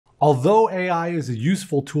Although AI is a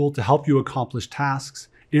useful tool to help you accomplish tasks,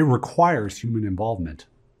 it requires human involvement.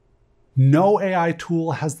 No AI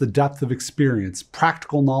tool has the depth of experience,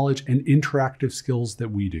 practical knowledge, and interactive skills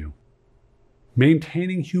that we do.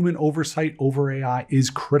 Maintaining human oversight over AI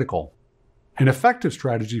is critical. An effective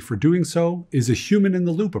strategy for doing so is a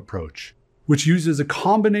human-in-the-loop approach, which uses a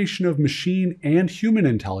combination of machine and human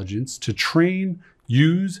intelligence to train,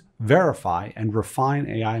 use, verify, and refine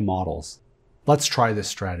AI models. Let's try this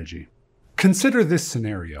strategy. Consider this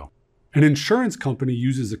scenario. An insurance company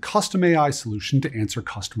uses a custom AI solution to answer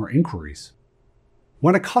customer inquiries.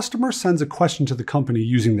 When a customer sends a question to the company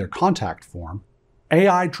using their contact form,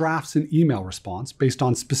 AI drafts an email response based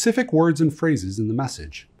on specific words and phrases in the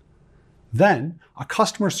message. Then, a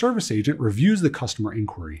customer service agent reviews the customer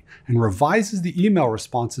inquiry and revises the email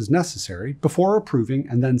responses necessary before approving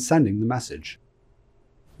and then sending the message.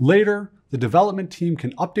 Later, the development team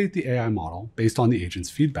can update the AI model based on the agent's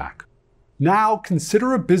feedback. Now,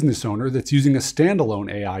 consider a business owner that's using a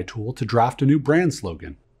standalone AI tool to draft a new brand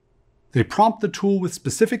slogan. They prompt the tool with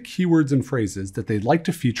specific keywords and phrases that they'd like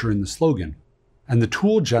to feature in the slogan, and the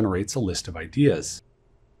tool generates a list of ideas.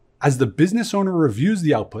 As the business owner reviews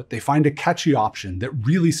the output, they find a catchy option that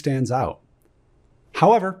really stands out.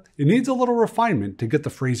 However, it needs a little refinement to get the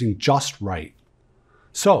phrasing just right.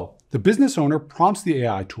 So, the business owner prompts the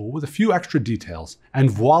AI tool with a few extra details, and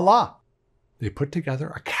voila! They put together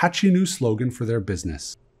a catchy new slogan for their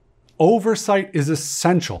business. Oversight is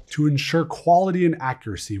essential to ensure quality and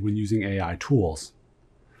accuracy when using AI tools.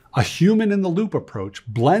 A human-in-the-loop approach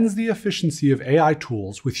blends the efficiency of AI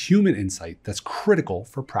tools with human insight that's critical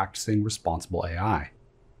for practicing responsible AI.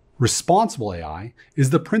 Responsible AI is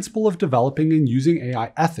the principle of developing and using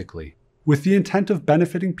AI ethically, with the intent of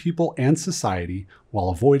benefiting people and society while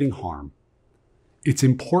avoiding harm. It's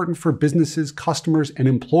important for businesses, customers, and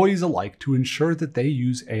employees alike to ensure that they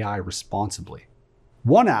use AI responsibly.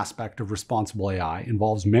 One aspect of responsible AI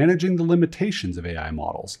involves managing the limitations of AI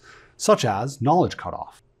models, such as knowledge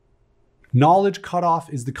cutoff. Knowledge cutoff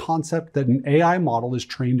is the concept that an AI model is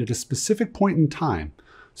trained at a specific point in time,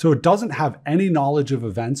 so it doesn't have any knowledge of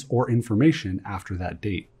events or information after that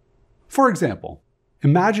date. For example,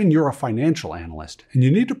 imagine you're a financial analyst and you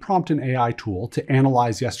need to prompt an AI tool to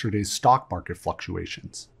analyze yesterday's stock market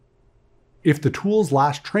fluctuations. If the tool's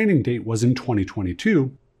last training date was in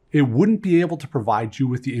 2022, it wouldn't be able to provide you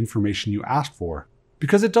with the information you asked for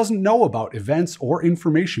because it doesn't know about events or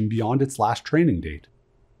information beyond its last training date.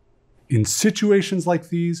 In situations like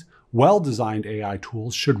these, well-designed AI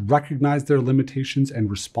tools should recognize their limitations and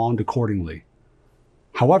respond accordingly.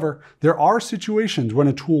 However, there are situations when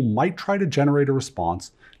a tool might try to generate a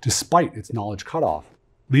response despite its knowledge cutoff,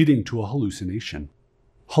 leading to a hallucination.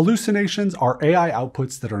 Hallucinations are AI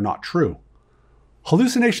outputs that are not true.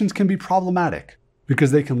 Hallucinations can be problematic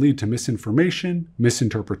because they can lead to misinformation,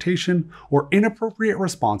 misinterpretation, or inappropriate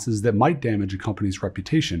responses that might damage a company's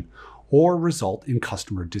reputation or result in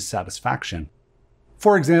customer dissatisfaction.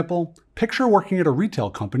 For example, picture working at a retail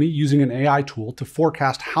company using an AI tool to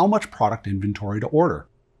forecast how much product inventory to order.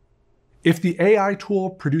 If the AI tool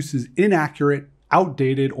produces inaccurate,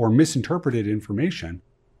 outdated, or misinterpreted information,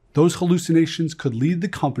 those hallucinations could lead the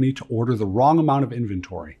company to order the wrong amount of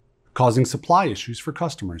inventory, causing supply issues for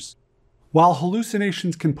customers. While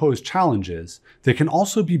hallucinations can pose challenges, they can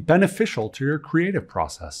also be beneficial to your creative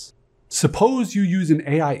process. Suppose you use an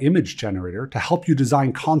AI image generator to help you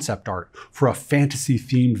design concept art for a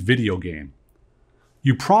fantasy-themed video game.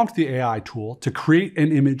 You prompt the AI tool to create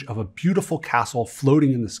an image of a beautiful castle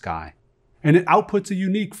floating in the sky, and it outputs a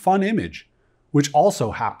unique, fun image, which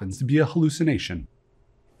also happens to be a hallucination.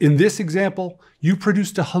 In this example, you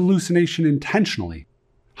produced a hallucination intentionally.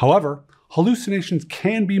 However, hallucinations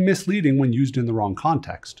can be misleading when used in the wrong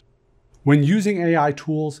context. When using AI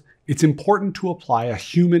tools, it's important to apply a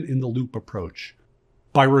human-in-the-loop approach.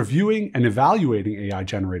 By reviewing and evaluating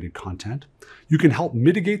AI-generated content, you can help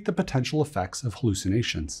mitigate the potential effects of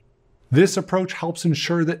hallucinations. This approach helps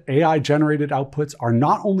ensure that AI-generated outputs are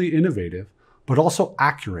not only innovative, but also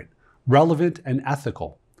accurate, relevant, and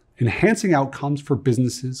ethical, enhancing outcomes for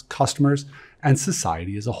businesses, customers, and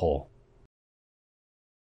society as a whole.